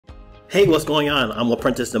Hey, what's going on? I'm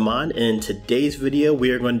Apprentice Damon. In today's video,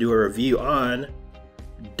 we are going to do a review on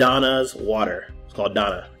Donna's water. It's called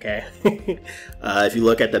Donna, okay? If you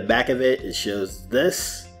look at the back of it, it shows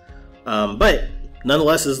this. But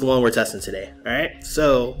nonetheless, this is the one we're testing today, all right?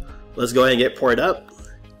 So let's go ahead and get poured up.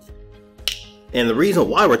 And the reason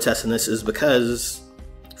why we're testing this is because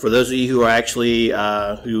for those of you who are actually,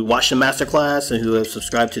 who watched the masterclass and who have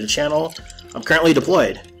subscribed to the channel, I'm currently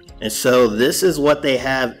deployed. And so this is what they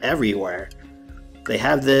have everywhere. They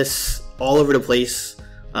have this all over the place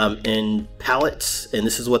in pallets, and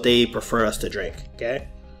this is what they prefer us to drink, okay?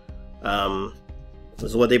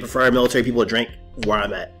 This is what they prefer our military people to drink where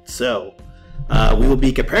I'm at. So we will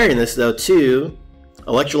be comparing this though to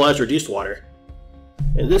electrolyzed reduced water.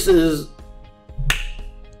 And this is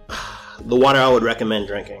the water I would recommend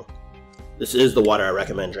drinking. This is the water I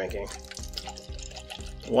recommend drinking.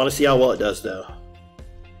 I want to see how well it does though.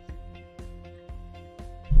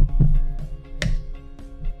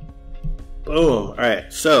 Boom.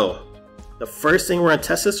 Alright, so the first thing we're going to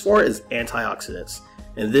test this for is antioxidants.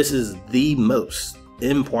 And this is the most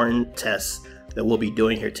important test that we'll be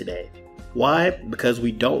doing here today. Why? Because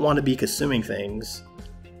we don't want to be consuming things,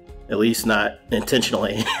 at least not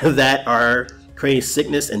intentionally, that are creating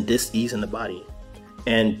sickness and dis-ease in the body.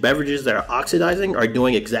 And beverages that are oxidizing are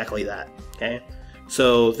doing exactly that. Okay?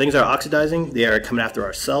 So things that are oxidizing, they are coming after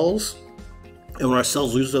our cells. And when our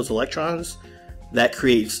cells lose those electrons, that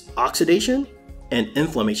creates oxidation and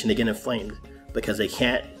inflammation. They get inflamed because they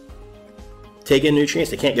can't take in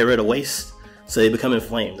nutrients, they can't get rid of waste, so they become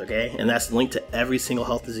inflamed, okay? And that's linked to every single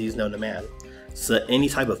health disease known to man. So any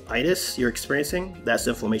type of itis you're experiencing, that's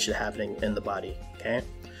inflammation happening in the body, okay?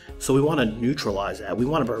 So we want to neutralize that. We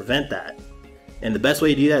want to prevent that. And the best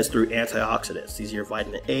way to do that is through antioxidants. These are your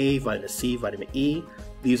vitamin A, vitamin C, vitamin E.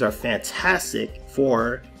 These are fantastic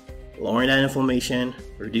for lowering that inflammation,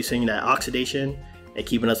 reducing that oxidation, and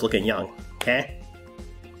keeping us looking young, okay?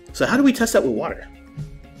 So how do we test that with water?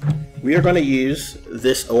 We are going to use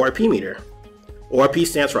this ORP meter. ORP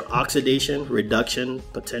stands for oxidation reduction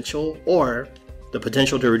potential, or the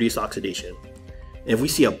potential to reduce oxidation. And if we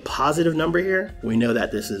see a positive number here, we know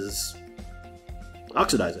that this is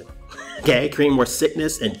oxidizing, okay? Creating more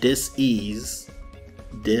sickness and dis-ease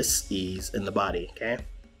in the body, okay?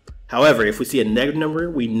 However, if we see a negative number,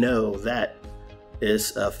 we know that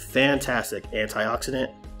is a fantastic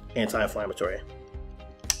antioxidant, anti-inflammatory.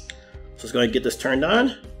 So let's go ahead and get this turned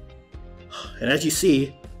on. And as you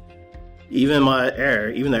see, even the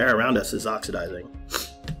air around us is oxidizing.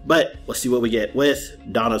 But let's see what we get with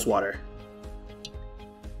Donna's water.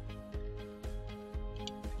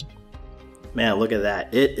 Man, look at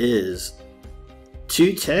that. It is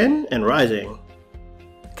 210 and rising.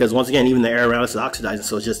 Because once again, even the air around us is oxidizing,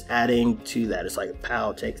 so it's just adding to that. It's like,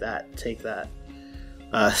 pow, take that, take that.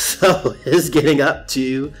 So it's getting up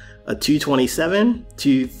to a 227,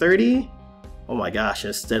 230. Oh my gosh,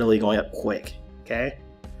 it's steadily going up quick, okay?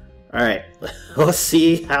 All right, let's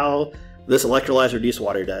see how this electrolyzed reduced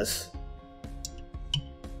water does.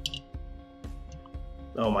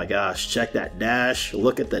 Oh my gosh, check that dash.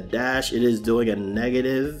 Look at the dash. It is doing a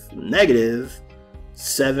negative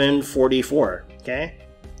 744, okay?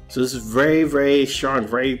 So this is very, very strong,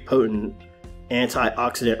 very potent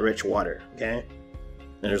antioxidant rich water, okay?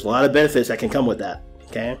 And there's a lot of benefits that can come with that,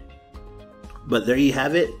 okay? But there you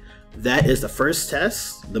have it. That is the first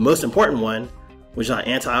test, the most important one, which is on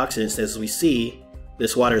antioxidants. As we see,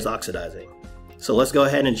 this water is oxidizing. So let's go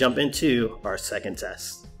ahead and jump into our second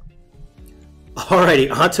test.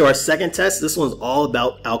 Alrighty, on to our second test. This one's all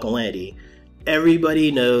about alkalinity.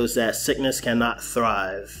 Everybody knows that sickness cannot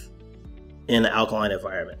thrive in an alkaline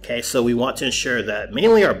environment, okay? So we want to ensure that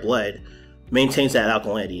mainly our blood maintains that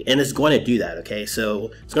alkalinity, and it's going to do that, okay?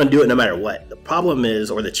 So it's going to do it no matter what. The problem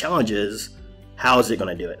is, or the challenge is, how is it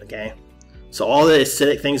going to do it, okay? So all the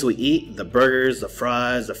acidic things we eat, the burgers, the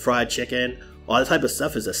fries, the fried chicken, all that type of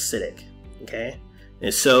stuff is acidic, okay?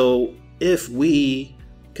 And so if we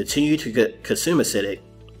continue to consume acidic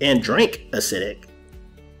and drink acidic,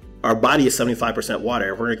 our body is 75%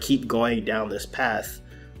 water. We're going to keep going down this path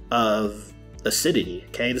of acidity,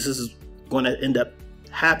 okay? This is going to end up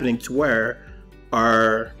happening to where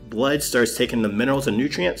our blood starts taking the minerals and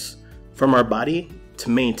nutrients from our body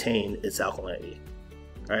to maintain its alkalinity.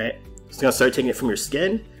 All right, it's going to start taking it from your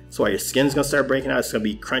skin. So your skin's going to start breaking out. It's going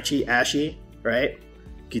to be crunchy, ashy, right?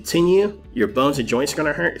 Continue, your bones and joints are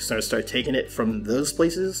going to hurt. It's going to start taking it from those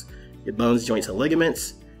places, your bones, joints, and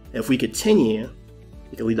ligaments. And if we continue,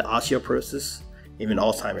 it can lead to osteoporosis, even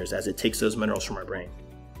Alzheimer's, as it takes those minerals from our brain.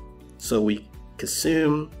 So we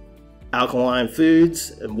consume alkaline foods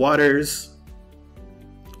and waters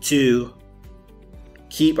to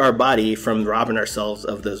keep our body from robbing ourselves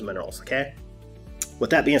of those minerals, okay? With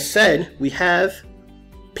that being said, we have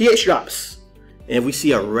pH drops. And if we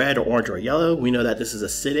see a red or orange or yellow, we know that this is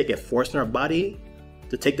acidic and forcing our body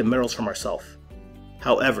to take the minerals from ourselves.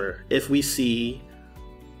 However, if we see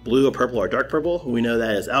blue or purple or dark purple, we know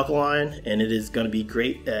that is alkaline, and it is going to be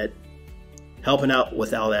great at helping out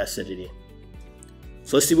with all that acidity.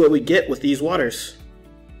 So let's see what we get with these waters.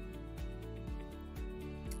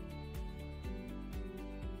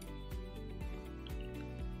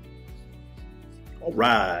 All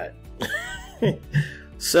right.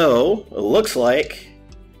 So it looks like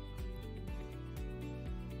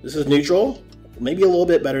this is neutral, maybe a little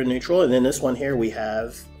bit better than neutral, and then this one here we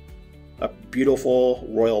have a beautiful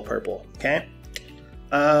royal purple. Okay.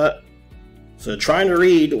 So trying to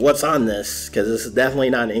read what's on this, because this is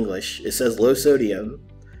definitely not in English. It says low sodium,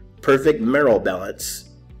 perfect mineral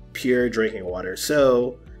balance, pure drinking water.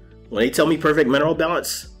 So when they tell me perfect mineral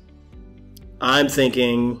balance, I'm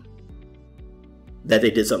thinking that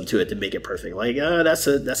they did something to it to make it perfect. Like, that's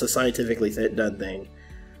a scientifically done thing.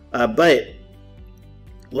 But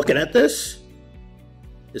looking at this,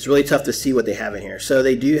 it's really tough to see what they have in here. So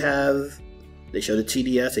they do have, they show the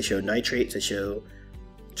TDS, they show nitrates, they show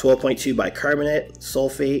 12.2 bicarbonate,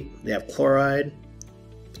 sulfate, they have chloride,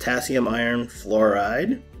 potassium, iron,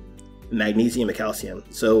 fluoride, magnesium, and calcium.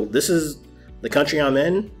 So this is the country I'm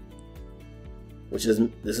in, which is,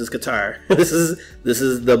 this is Qatar. this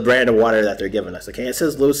is the brand of water that they're giving us. Okay, it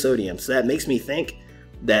says low sodium, so that makes me think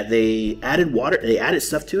that they added water, they added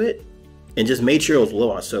stuff to it, and just made sure it was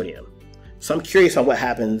low on sodium. So I'm curious on what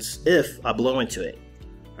happens if I blow into it.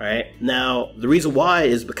 All right. Now the reason why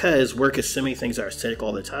is because we're consuming things that are acidic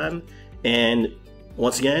all the time, and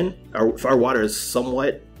once again, if our water is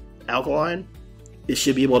somewhat alkaline, it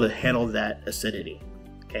should be able to handle that acidity.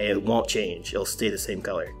 Okay, it won't change; it'll stay the same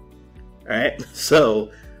color. All right,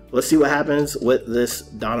 so let's see what happens with this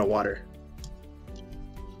Donna water.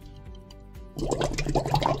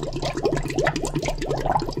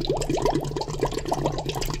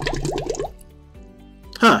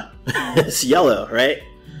 Huh, it's yellow, right?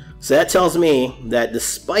 So that tells me that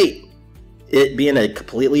despite it being a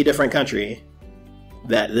completely different country,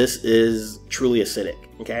 that this is truly acidic,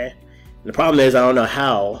 okay? And the problem is I don't know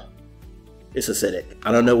how it's acidic.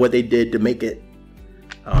 I don't know what they did to make it.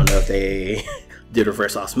 I don't know if they did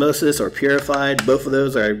reverse osmosis or purified. Both of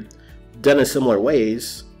those are done in similar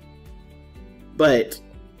ways. But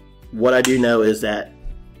what I do know is that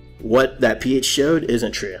what that pH showed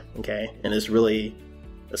isn't true, okay? And it's really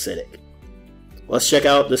acidic. Let's check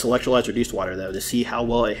out this electrolyte reduced water though to see how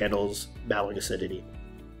well it handles battling acidity.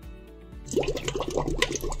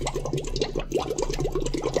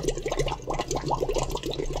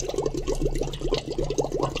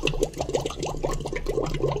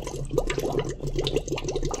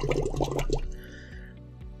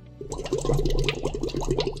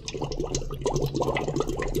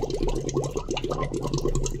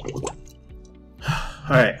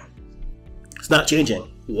 Alright, it's not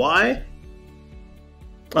changing. Why?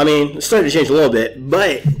 I mean, it's starting to change a little bit,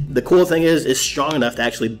 but the cool thing is it's strong enough to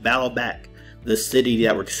actually battle back the acidity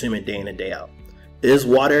that we're consuming day in and day out. Is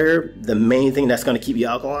water the main thing that's going to keep you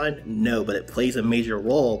alkaline? No, but it plays a major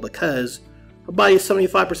role because our body is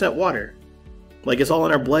 75% water. Like, it's all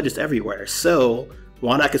in our blood, just everywhere. So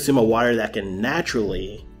why not consume a water that can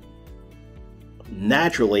naturally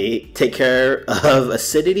take care of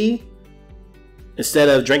acidity, instead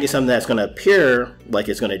of drinking something that's going to appear like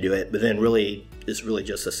it's going to do it, but then really it's really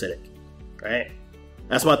just acidic, right?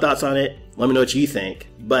 That's my thoughts on it. Let me know what you think.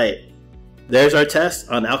 But there's our test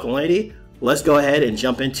on alkalinity. Let's go ahead and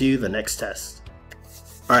jump into the next test.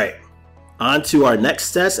 All right, on to our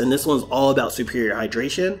next test, and this one's all about superior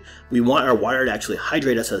hydration. We want our water to actually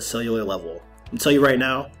hydrate us at a cellular level. I'll tell you right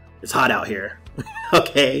now, it's hot out here.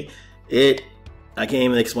 Okay, I can't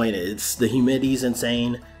even explain it. The humidity's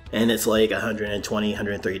insane, and it's like 120,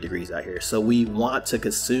 130 degrees out here. So we want to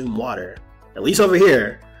consume water, at least over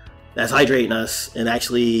here, that's hydrating us and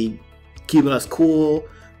actually keeping us cool,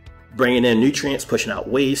 bringing in nutrients, pushing out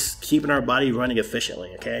waste, keeping our body running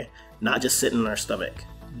efficiently, okay? Not just sitting in our stomach,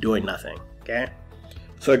 doing nothing, okay?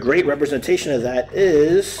 So a great representation of that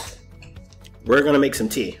is, we're gonna make some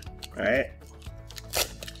tea, all right?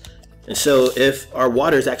 And so if our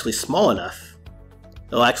water is actually small enough,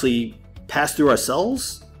 it'll actually pass through our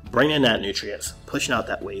cells, bring in that nutrients, pushing out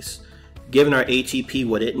that waste, giving our ATP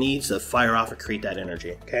what it needs to fire off and create that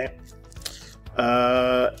energy, okay?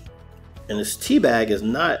 And this tea bag is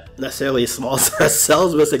not necessarily as small as our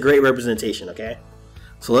cells, but it's a great representation, okay?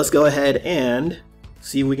 So let's go ahead and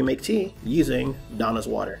see if we can make tea using Donna's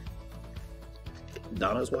water.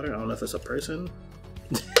 Donna's water, I don't know if it's a person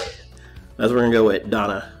That's what we're gonna go with.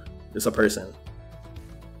 Donna. It's a person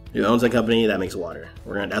who owns a company that makes water.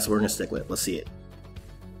 That's what we're gonna stick with. Let's see it.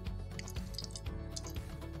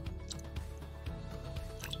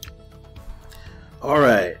 All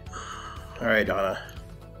right, Donna.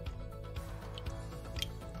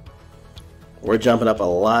 We're jumping up a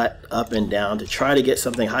lot, up and down, to try to get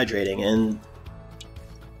something hydrating. And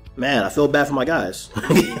man, I feel bad for my guys.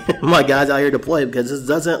 My guys out here to play, because this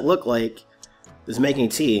doesn't look like it's making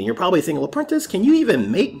tea. And you're probably thinking, well, Apprentice, can you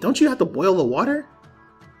even make, don't you have to boil the water?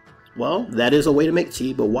 Well, that is a way to make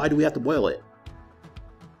tea, but why do we have to boil it?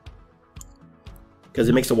 Because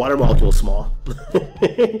it makes the water molecule small.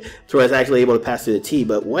 So it's actually able to pass through the tea.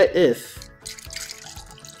 But what if,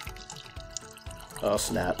 oh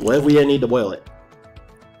snap, what if we didn't need to boil it?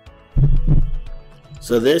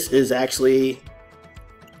 So this is actually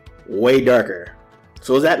way darker.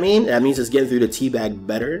 So what does that mean? That means it's getting through the tea bag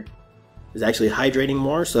better. It's actually hydrating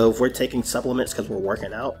more. So if we're taking supplements because we're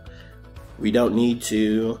working out, we don't need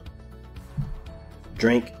to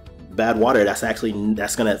drink bad water. That's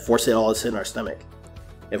gonna force it all to sit in our stomach.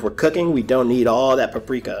 If we're cooking, we don't need all that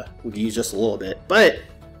paprika. We can use just a little bit. But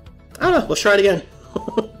I don't know, let's try it again.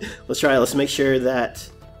 Let's try it. Let's make sure that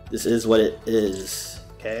this is what it is.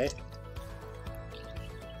 Okay.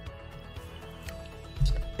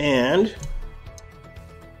 And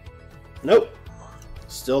nope.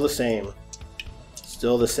 Still the same.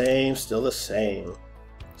 Still the same, still the same.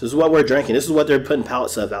 This is what we're drinking. This is what they're putting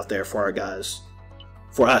pallets of out there for our guys.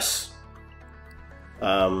 For us.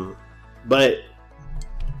 But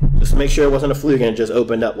just to make sure it wasn't a fluke and it just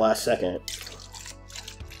opened up last second.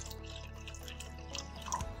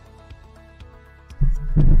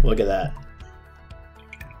 Look at that.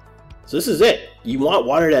 So this is it. You want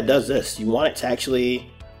water that does this. You want it to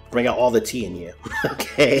actually bring out all the tea in you.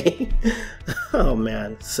 Okay? Oh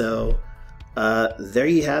man. So there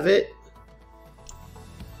you have it.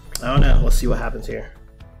 I don't know. Let's see what happens here.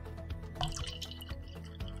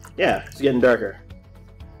 Yeah, it's getting darker.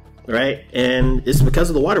 Right? And it's because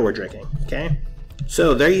of the water we're drinking. Okay?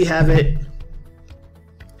 So there you have it.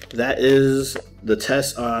 That is the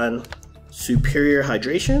test on superior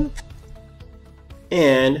hydration.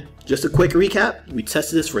 And just a quick recap, we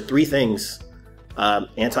tested this for 3 things.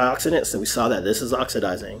 Antioxidants, and we saw that this is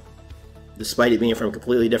oxidizing, despite it being from a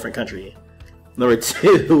completely different country. Number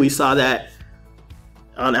 2, we saw that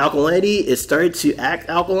on alkalinity, it started to act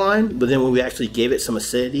alkaline, but then when we actually gave it some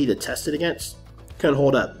acidity to test it against, couldn't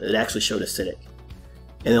hold up. It actually showed acidic.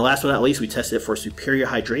 And then last but not least, we tested it for superior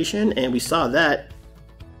hydration, and we saw that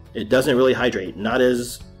it doesn't really hydrate. Not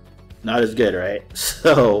as good, right?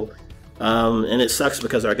 So, and it sucks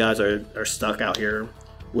because our guys are stuck out here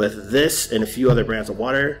with this and a few other brands of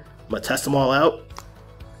water. I'm gonna test them all out.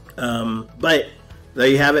 But there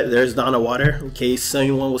you have it. There's Donna water, in case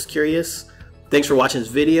anyone was curious. Thanks for watching this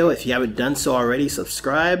video. If you haven't done so already,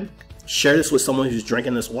 subscribe. Share this with someone who's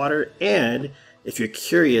drinking this water. And if you're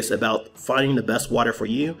curious about finding the best water for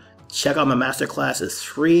you, check out my masterclass. It's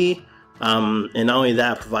free. And not only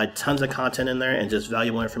that, I provide tons of content in there and just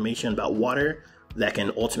valuable information about water that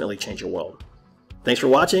can ultimately change your world. Thanks for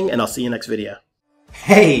watching, and I'll see you next video.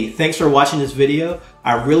 Hey, thanks for watching this video.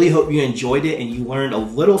 I really hope you enjoyed it and you learned a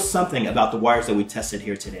little something about the waters that we tested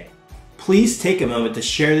here today. Please take a moment to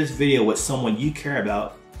share this video with someone you care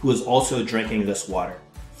about who is also drinking this water.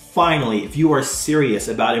 Finally, if you are serious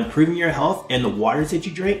about improving your health and the waters that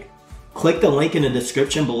you drink, click the link in the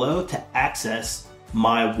description below to access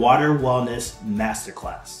my Water Wellness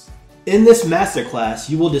Masterclass. In this masterclass,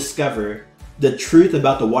 you will discover the truth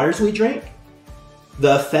about the waters we drink,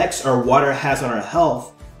 the effects our water has on our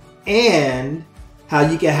health, and how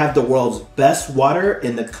you can have the world's best water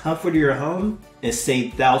in the comfort of your home and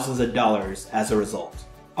save thousands of dollars as a result.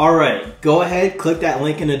 Alright, go ahead, click that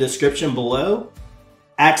link in the description below,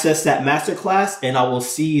 access that masterclass, and I will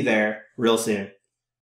see you there real soon.